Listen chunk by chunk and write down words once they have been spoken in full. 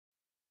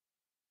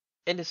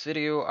In this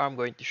video, I'm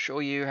going to show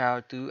you how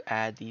to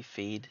add the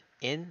fade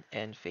in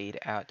and fade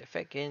out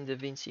effect in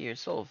Davinci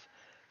Resolve.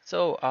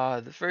 So,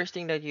 the first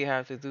thing that you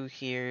have to do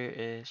here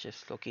is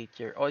just locate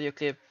your audio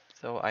clip.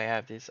 So I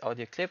have this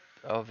audio clip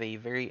of a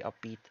very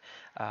upbeat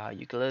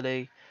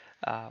ukulele.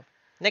 Uh,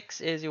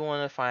 Next is you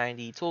want to find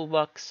the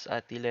toolbox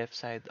at the left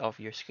side of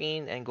your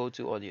screen and go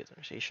to audio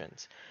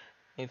transitions.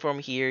 And from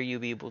here,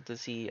 you'll be able to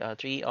see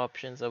three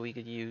options that we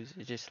could use,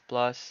 which is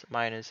plus,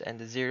 minus, and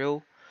the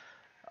zero.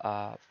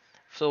 Uh,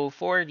 so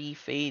for the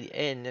fade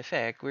in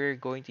effect, we're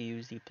going to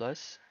use the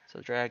plus.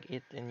 So drag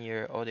it in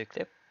your audio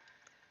clip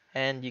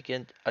and you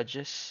can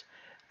adjust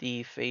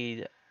the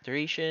fade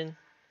duration.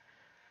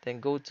 Then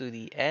go to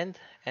the end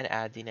and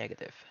add the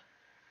negative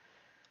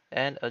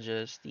and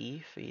adjust the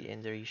fade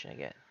in duration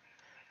again.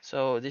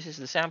 So this is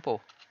the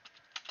sample.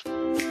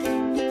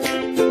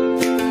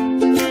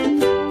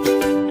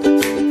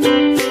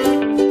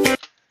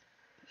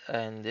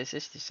 And this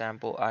is the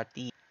sample at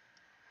the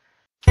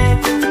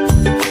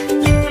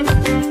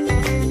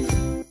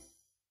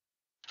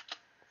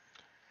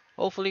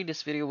Hopefully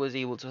this video was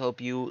able to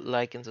help you.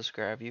 Like and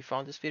subscribe if you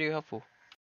found this video helpful.